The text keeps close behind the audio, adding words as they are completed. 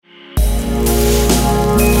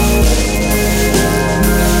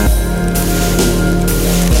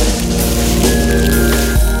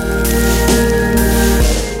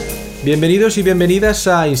Bienvenidos y bienvenidas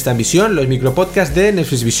a Instantvision, los micropodcasts de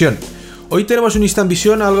Instantvision. Hoy tenemos un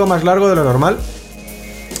Instantvision algo más largo de lo normal.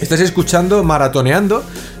 Estás escuchando Maratoneando,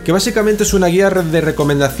 que básicamente es una guía de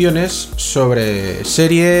recomendaciones sobre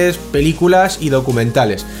series, películas y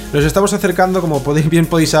documentales. Nos estamos acercando, como bien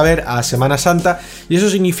podéis saber, a Semana Santa, y eso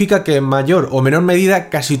significa que en mayor o menor medida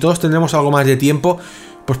casi todos tendremos algo más de tiempo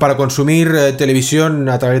pues para consumir televisión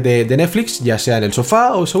a través de Netflix, ya sea en el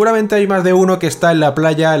sofá o seguramente hay más de uno que está en la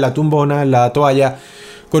playa, en la tumbona, en la toalla,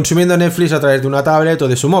 consumiendo Netflix a través de una tablet o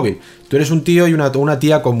de su móvil. Tú eres un tío y una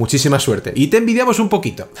tía con muchísima suerte y te envidiamos un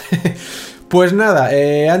poquito. Pues nada,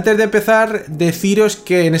 antes de empezar, deciros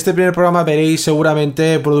que en este primer programa veréis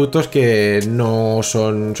seguramente productos que no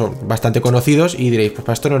son bastante conocidos y diréis, pues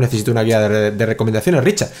para esto no necesito una guía de recomendaciones,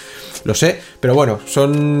 Richard. Lo sé, pero bueno,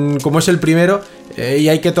 como es el primero y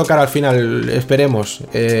hay que tocar al final, esperemos,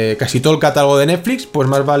 casi todo el catálogo de Netflix, pues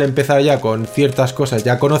más vale empezar ya con ciertas cosas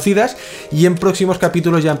ya conocidas y en próximos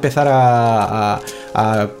capítulos ya empezar a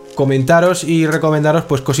comentaros y recomendaros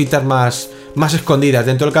pues cositas más escondidas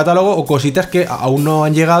dentro del catálogo o cositas que aún no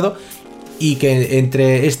han llegado y que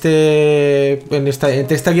entre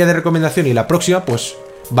esta guía de recomendación y la próxima pues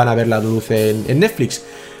van a ver la luz en Netflix.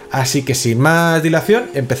 Así que sin más dilación,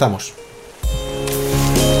 empezamos.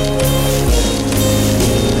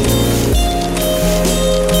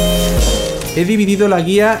 He dividido la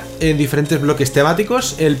guía en diferentes bloques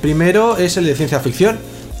temáticos. El primero es el de ciencia ficción.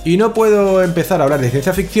 Y no puedo empezar a hablar de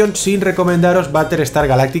ciencia ficción sin recomendaros Battlestar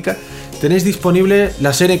Galactica. Tenéis disponible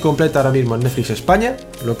la serie completa ahora mismo en Netflix España,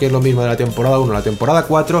 lo que es lo mismo de la temporada 1 a la temporada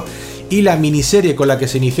 4, y la miniserie con la que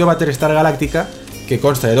se inició Battlestar Galactica, que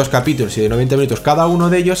consta de 2 capítulos y de 90 minutos cada uno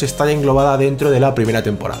de ellos, está englobada dentro de la primera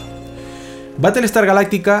temporada. Battlestar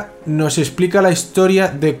Galactica nos explica la historia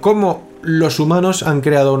de cómo los humanos han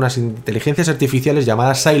creado unas inteligencias artificiales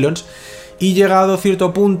llamadas Cylons, y llegado a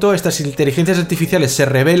cierto punto, estas inteligencias artificiales se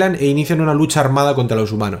rebelan e inician una lucha armada contra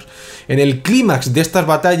los humanos. En el clímax de estas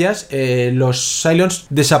batallas, los Cylons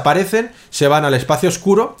desaparecen, se van al espacio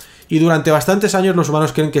oscuro, y durante bastantes años los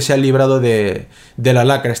humanos creen que se han librado de la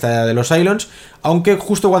lacra esta de los Cylons, aunque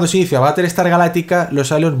justo cuando se inicia Battlestar Galactica, los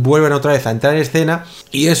Cylons vuelven otra vez a entrar en escena,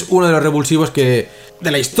 y es uno de los revulsivos de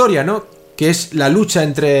la historia, ¿no?, que es la lucha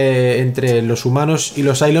entre los humanos y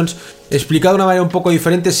los Cylons, explicado de una manera un poco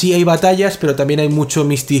diferente. Sí hay batallas, pero también hay mucho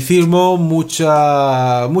misticismo,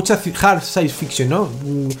 mucha hard science fiction, ¿no?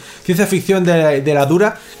 Ciencia ficción de la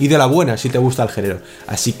dura y de la buena, si te gusta el género.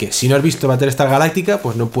 Así que si no has visto Battlestar Galactica,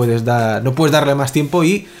 pues no puedes darle más tiempo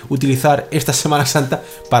y utilizar esta Semana Santa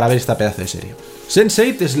para ver esta pedazo de serie.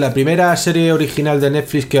 Sense8 es la primera serie original de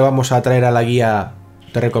Netflix que vamos a traer a la guía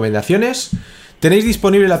de recomendaciones. Tenéis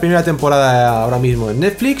disponible la primera temporada ahora mismo en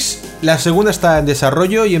Netflix, la segunda está en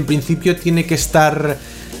desarrollo y en principio tiene que estar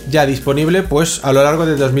ya disponible pues a lo largo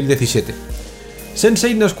de 2017.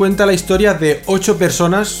 Sense8 nos cuenta la historia de 8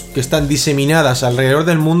 personas que están diseminadas alrededor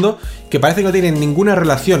del mundo, que parece que no tienen ninguna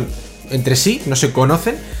relación entre sí, no se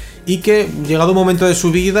conocen, y que llegado un momento de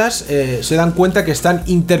sus vidas se dan cuenta que están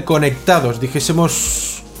interconectados,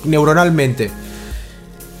 dijésemos neuronalmente.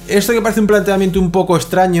 Esto que parece un planteamiento un poco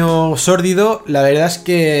extraño, sórdido, la verdad es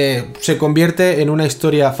que se convierte en una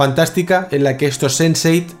historia fantástica en la que estos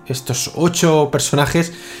Sense8, estos 8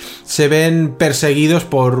 personajes, se ven perseguidos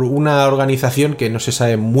por una organización que no se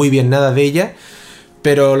sabe muy bien nada de ella,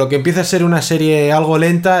 pero lo que empieza a ser una serie algo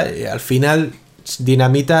lenta, al final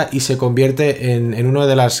dinamita y se convierte en una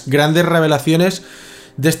de las grandes revelaciones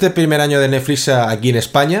de este primer año de Netflix aquí en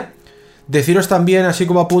España. Deciros también, así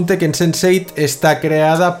como apunte, que en Sense8 está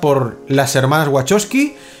creada por las hermanas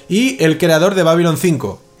Wachowski y el creador de Babylon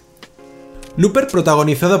 5. Looper,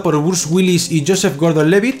 protagonizado por Bruce Willis y Joseph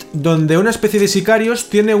Gordon-Levitt, donde una especie de sicarios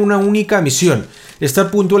tiene una única misión: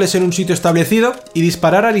 estar puntuales en un sitio establecido y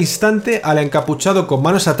disparar al instante al encapuchado con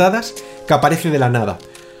manos atadas que aparece de la nada.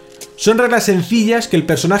 Son reglas sencillas que el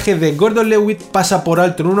personaje de Gordon-Levitt pasa por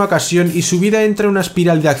alto en una ocasión y su vida entra en una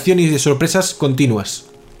espiral de acción y de sorpresas continuas.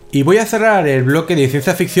 Y voy a cerrar el bloque de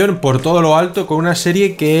ciencia ficción por todo lo alto con una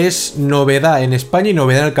serie que es novedad en España y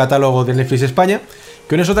novedad en el catálogo de Netflix España,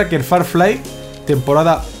 que no es otra que el Firefly,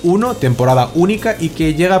 temporada 1, temporada única, y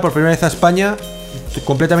que llega por primera vez a España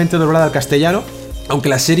completamente doblada al castellano, aunque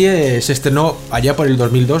la serie se estrenó allá por el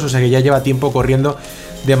 2002, o sea que ya lleva tiempo corriendo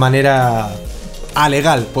de manera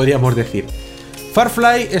alegal, podríamos decir.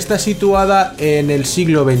 Firefly está situada en el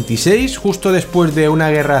siglo XXVI, justo después de una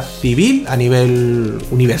guerra civil a nivel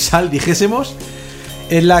universal, dijésemos,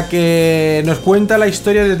 en la que nos cuenta la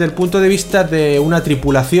historia desde el punto de vista de una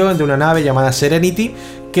tripulación, de una nave llamada Serenity,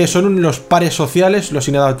 que son los pares sociales, los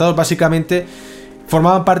inadaptados básicamente,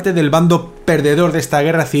 formaban parte del bando perdedor de esta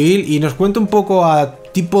guerra civil, y nos cuenta un poco a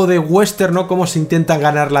tipo de western, ¿no? Cómo se intentan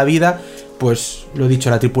ganar la vida, pues lo dicho,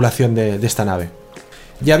 la tripulación de esta nave.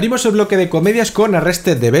 Y abrimos el bloque de comedias con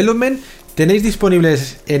Arrested Development. Tenéis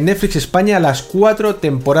disponibles en Netflix España las 4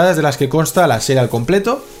 temporadas de las que consta la serie al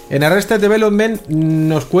completo. En Arrested Development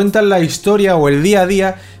nos cuentan la historia o el día a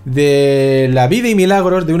día de la vida y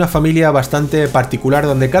milagros de una familia bastante particular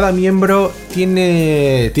donde cada miembro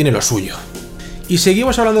tiene lo suyo. Y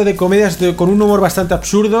seguimos hablando de comedias con un humor bastante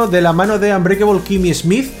absurdo de la mano de Unbreakable Kimmy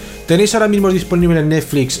Smith. Tenéis ahora mismo disponible en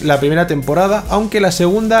Netflix la primera temporada, aunque la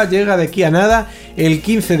segunda llega de aquí a nada. El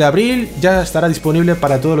 15 de abril ya estará disponible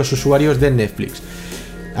para todos los usuarios de Netflix.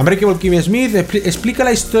 Unbreakable Kimmy Smith explica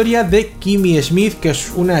la historia de Kimmy Smith, que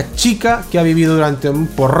es una chica que ha vivido durante un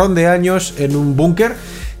porrón de años en un búnker,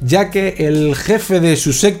 ya que el jefe de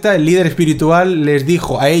su secta, el líder espiritual, les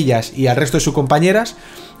dijo a ellas y al resto de sus compañeras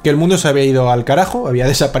que el mundo se había ido al carajo, había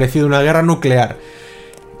desaparecido una guerra nuclear.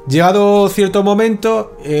 Llegado cierto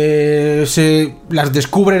momento, las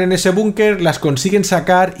descubren en ese búnker, las consiguen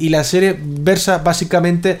sacar y la serie versa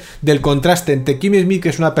básicamente del contraste entre Kimmy Smith, que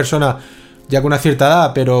es una persona ya con una cierta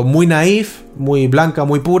edad, pero muy naif, muy blanca,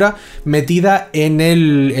 muy pura, metida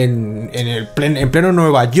en pleno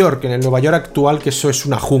Nueva York, en el Nueva York actual, que eso es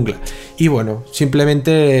una jungla. Y bueno,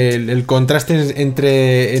 simplemente el contraste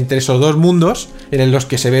entre esos dos mundos en los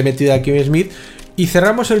que se ve metida Kimmy Smith. Y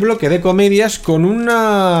cerramos el bloque de comedias con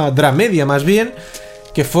una dramedia más bien,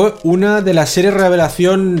 que fue una de las series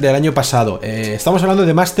revelación del año pasado. Estamos hablando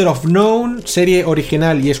de Master of None, serie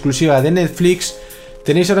original y exclusiva de Netflix.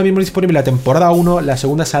 Tenéis ahora mismo disponible la temporada 1, la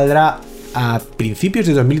segunda saldrá a principios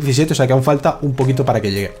de 2017, o sea que aún falta un poquito para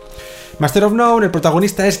que llegue. Master of None, el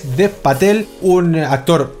protagonista es Dev Patel, un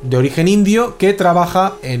actor de origen indio que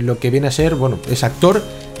trabaja en lo que viene a ser, bueno, es actor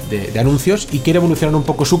de anuncios y quiere evolucionar un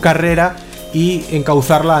poco su carrera y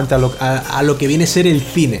encauzarla ante a lo que viene a ser el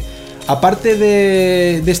cine. Aparte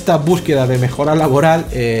de esta búsqueda de mejora laboral,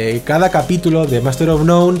 cada capítulo de Master of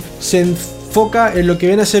None se enfoca en lo que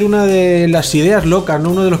viene a ser una de las ideas locas, ¿no?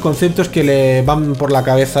 Uno de los conceptos que le van por la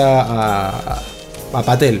cabeza a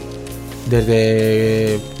Patel.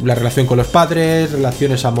 Desde la relación con los padres,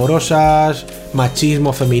 relaciones amorosas,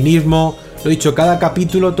 machismo, feminismo. Lo dicho, cada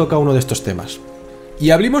capítulo toca uno de estos temas. Y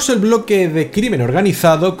abrimos el bloque de crimen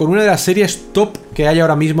organizado con una de las series top que hay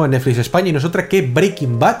ahora mismo en Netflix España, y no es otra que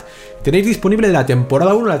Breaking Bad. Tenéis disponible la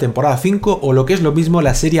temporada 1, la temporada 5 o lo que es lo mismo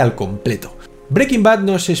la serie al completo. Breaking Bad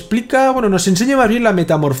nos enseña más bien la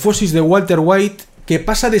metamorfosis de Walter White, que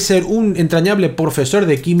pasa de ser un entrañable profesor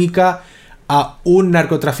de química a un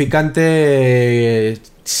narcotraficante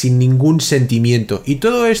sin ningún sentimiento. Y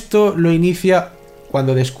todo esto lo inicia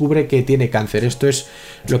cuando descubre que tiene cáncer. Esto es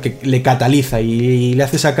lo que le cataliza y le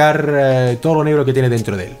hace sacar todo lo negro que tiene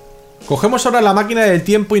dentro de él. Cogemos ahora la máquina del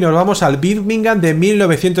tiempo y nos vamos al Birmingham de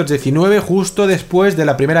 1919, justo después de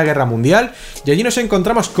la Primera Guerra Mundial, y allí nos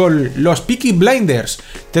encontramos con los Peaky Blinders.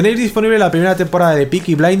 Tenéis disponible la primera temporada de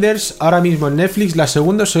Peaky Blinders ahora mismo en Netflix, la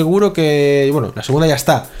segunda seguro que... bueno, la segunda ya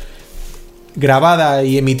está grabada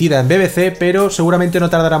y emitida en BBC, pero seguramente no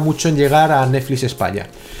tardará mucho en llegar a Netflix España.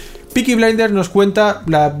 Peaky Blinders nos cuenta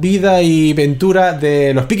la vida y aventura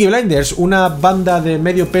de los Peaky Blinders, una banda de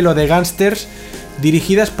medio pelo de gángsters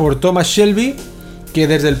dirigidas por Thomas Shelby, que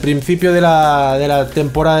desde el principio de la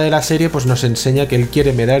temporada de la serie pues nos enseña que él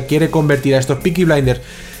quiere convertir a estos Peaky Blinders,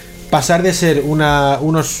 pasar de ser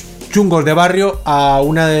unos chungos de barrio a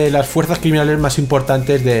una de las fuerzas criminales más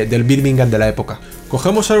importantes del Birmingham de la época.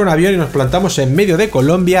 Cogemos ahora un avión y nos plantamos en medio de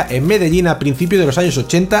Colombia, en Medellín, a principios de los años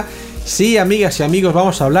 80. Sí, amigas y amigos,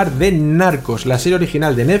 vamos a hablar de Narcos, la serie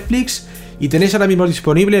original de Netflix, y tenéis ahora mismo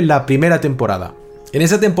disponible la primera temporada. En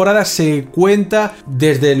esta temporada se cuenta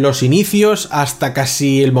desde los inicios hasta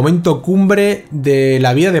casi el momento cumbre de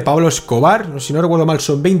la vida de Pablo Escobar. Si no recuerdo mal,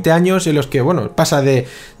 son 20 años en los que, bueno, pasa de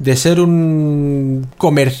ser un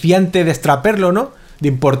comerciante de extraperlo, ¿no? De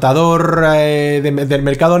importador del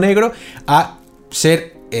mercado negro, a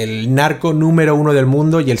ser el narco número 1 del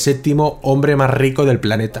mundo y el 7º hombre más rico del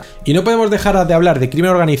planeta. Y no podemos dejar de hablar de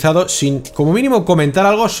crimen organizado sin, como mínimo, comentar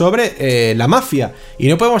algo sobre la mafia. Y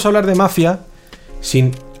no podemos hablar de mafia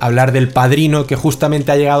sin hablar del Padrino, que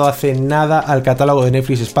justamente ha llegado hace nada al catálogo de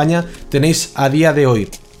Netflix España. Tenéis a día de hoy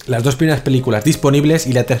las 2 primeras películas disponibles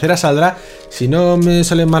y la tercera saldrá, si no me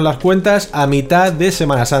salen mal las cuentas, a mitad de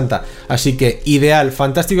Semana Santa. Así que ideal,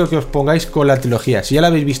 fantástico que os pongáis con la trilogía. Si ya la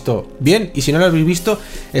habéis visto, bien, y si no la habéis visto,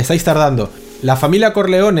 estáis tardando. La familia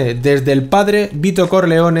Corleone, desde el padre Vito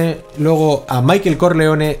Corleone, luego a Michael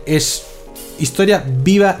Corleone, es historia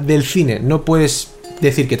viva del cine. No puedes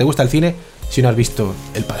decir que te gusta el cine si no has visto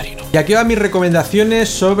El Padrino. Y aquí van mis recomendaciones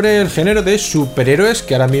sobre el género de superhéroes,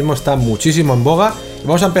 que ahora mismo está muchísimo en boga.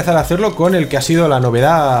 Vamos a empezar a hacerlo con el que ha sido la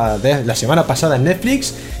novedad de la semana pasada en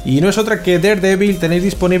Netflix, y no es otra que Daredevil. Tenéis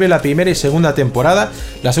disponible la primera y segunda temporada.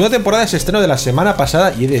 La segunda temporada es estreno de la semana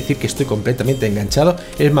pasada y he de decir que estoy completamente enganchado.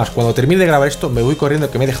 Es más, cuando termine de grabar esto me voy corriendo,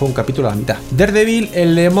 que me he dejado un capítulo a la mitad. Daredevil,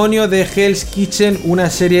 el demonio de Hell's Kitchen, una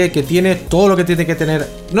serie que tiene todo lo que tiene que tener,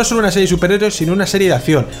 no solo una serie de superhéroes, sino una serie de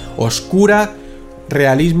acción oscura,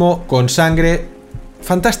 realismo, con sangre,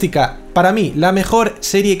 fantástica. Para mí, la mejor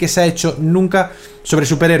serie que se ha hecho nunca sobre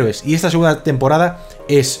superhéroes, y esta segunda temporada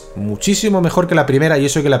es muchísimo mejor que la primera, y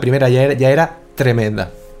eso que la primera ya era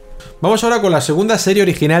tremenda. Vamos ahora con la segunda serie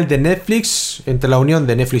original de Netflix, entre la unión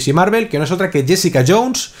de Netflix y Marvel, que no es otra que Jessica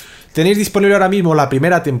Jones. Tenéis disponible ahora mismo la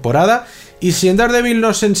primera temporada, y si en Daredevil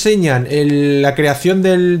nos enseñan la creación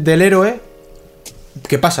del héroe,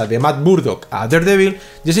 que pasa de Matt Murdock a Daredevil,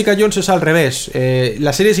 Jessica Jones es al revés.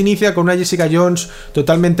 La serie se inicia con una Jessica Jones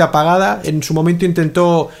totalmente apagada. En su momento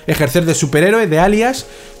intentó ejercer de superhéroe, de alias,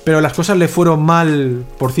 pero las cosas le fueron mal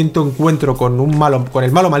por cierto encuentro con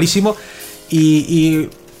el malo malísimo, y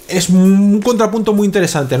es un contrapunto muy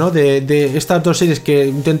interesante, ¿no? De estas dos series que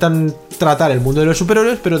intentan tratar el mundo de los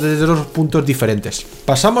superhéroes, pero desde dos puntos diferentes.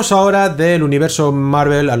 Pasamos ahora del universo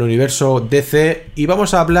Marvel al universo DC y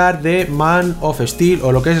vamos a hablar de Man of Steel,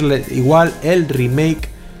 o lo que es igual el remake,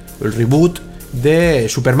 el reboot de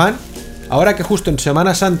Superman. Ahora que justo en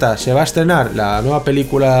Semana Santa se va a estrenar la nueva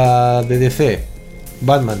película de DC,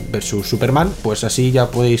 Batman vs Superman, pues así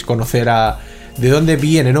ya podéis conocer de dónde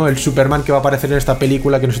viene, ¿no?, el Superman que va a aparecer en esta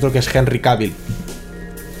película, que nosotros que es Henry Cavill.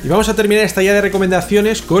 Y vamos a terminar esta guía de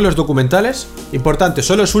recomendaciones con los documentales. Importantes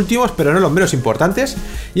son los últimos, pero no los menos importantes.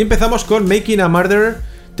 Y empezamos con Making a Murderer,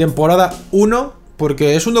 temporada 1,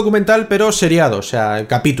 porque es un documental pero seriado, o sea, en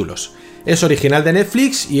capítulos. Es original de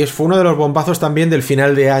Netflix y fue uno de los bombazos también del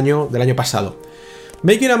final del año pasado.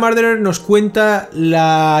 Making a Murderer nos cuenta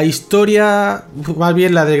la historia, más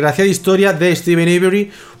bien la desgraciada historia de Stephen Avery,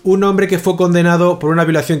 un hombre que fue condenado por una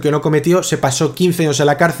violación que no cometió, se pasó 15 años en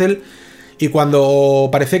la cárcel, y cuando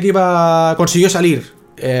parecía que consiguió salir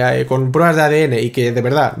con pruebas de ADN y que de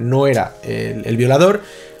verdad no era el violador,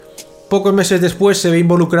 pocos meses después se ve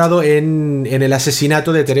involucrado en el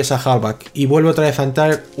asesinato de Teresa Halbach y vuelve otra vez a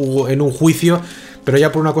entrar en un juicio, pero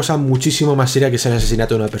ya por una cosa muchísimo más seria, que es el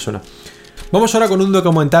asesinato de una persona. Vamos ahora con un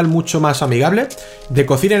documental mucho más amigable, de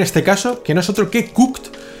cocina en este caso, que no es otro que Cooked,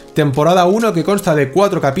 temporada 1, que consta de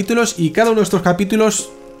 4 capítulos, y cada uno de estos capítulos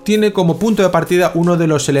tiene como punto de partida uno de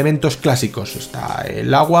los elementos clásicos. Está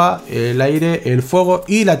el agua, el aire, el fuego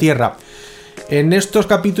y la tierra. En estos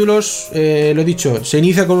capítulos, lo he dicho, se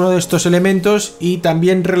inicia con uno de estos elementos y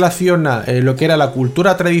también relaciona lo que era la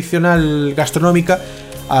cultura tradicional gastronómica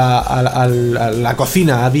a la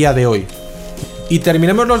cocina a día de hoy. Y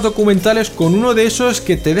terminamos los documentales con uno de esos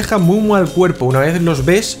que te deja muy mal cuerpo una vez los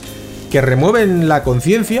ves, que remueven la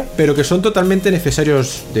conciencia, pero que son totalmente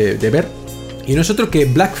necesarios de ver. Y no es otro que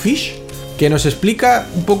Blackfish, que nos explica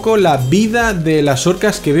un poco la vida de las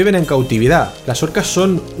orcas que viven en cautividad. Las orcas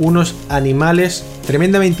son unos animales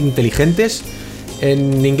tremendamente inteligentes.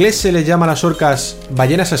 En inglés se les llama a las orcas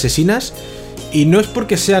ballenas asesinas. Y no es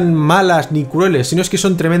porque sean malas ni crueles, sino es que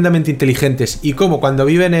son tremendamente inteligentes. Y como cuando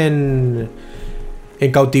viven en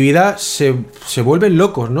cautividad se vuelven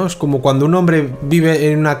locos, ¿no? Es como cuando un hombre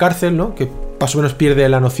vive en una cárcel, ¿no?, que más o menos pierde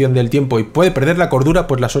la noción del tiempo y puede perder la cordura,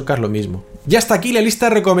 pues las orcas lo mismo. Ya está aquí la lista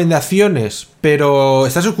de recomendaciones, pero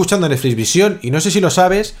estás escuchando Instantvision y no sé si lo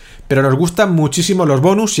sabes, pero nos gustan muchísimo los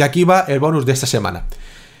bonus, y aquí va el bonus de esta semana.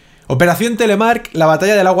 Operación Telemark, la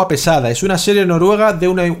batalla del agua pesada, es una serie noruega de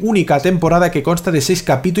una única temporada que consta de 6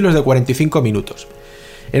 capítulos de 45 minutos.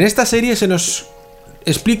 En esta serie se nos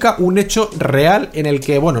explica un hecho real en el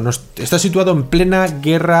que, está situado en plena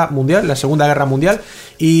guerra mundial, la Segunda Guerra Mundial,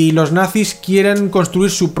 y los nazis quieren construir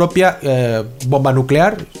su propia bomba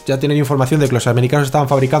nuclear. Ya tienen información de que los americanos estaban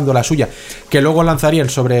fabricando la suya, que luego lanzarían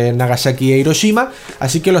sobre Nagasaki e Hiroshima,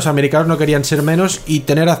 así que los americanos no querían ser menos y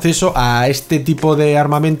tener acceso a este tipo de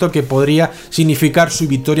armamento que podría significar su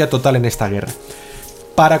victoria total en esta guerra.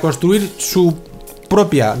 Para construir su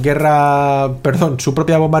propia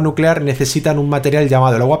bomba nuclear necesitan un material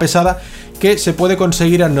llamado el agua pesada, que se puede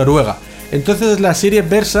conseguir en Noruega. Entonces la serie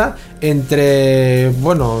versa entre,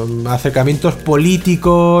 acercamientos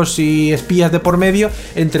políticos y espías de por medio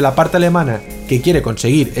entre la parte alemana, que quiere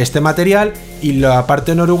conseguir este material, y la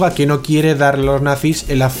parte noruega, que no quiere dar a los nazis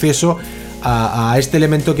el acceso a este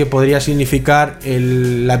elemento que podría significar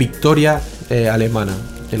la victoria alemana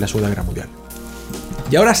en la Segunda Guerra Mundial.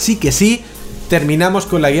 Y ahora sí que sí, terminamos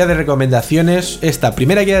con la guía de recomendaciones, esta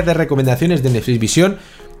primera guía de recomendaciones de Instantvision,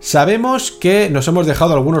 Sabemos que nos hemos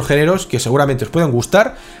dejado algunos géneros que seguramente os pueden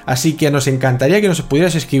gustar, así que nos encantaría que nos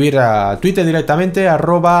pudierais escribir a Twitter directamente,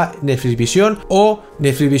 @NetflixVision o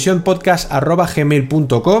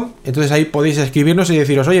netflixvisionpodcast@gmail.com. Entonces ahí podéis escribirnos y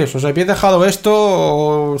deciros, oye, os habéis dejado esto,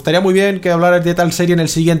 o estaría muy bien que hablarais de tal serie en la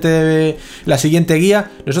siguiente guía.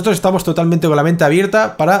 Nosotros estamos totalmente con la mente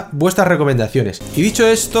abierta para vuestras recomendaciones. Y dicho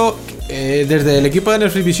esto, desde el equipo de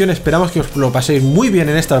Netflixvision esperamos que os lo paséis muy bien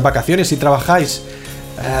en estas vacaciones y trabajáis.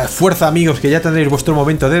 Fuerza, amigos, que ya tendréis vuestro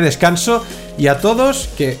momento de descanso. Y a todos,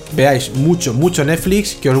 que veáis mucho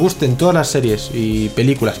Netflix, que os gusten todas las series y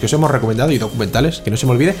películas que os hemos recomendado y documentales, que no se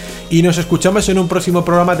me olvide. Y nos escuchamos en un próximo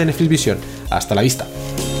programa de Netflixvision. Hasta la vista.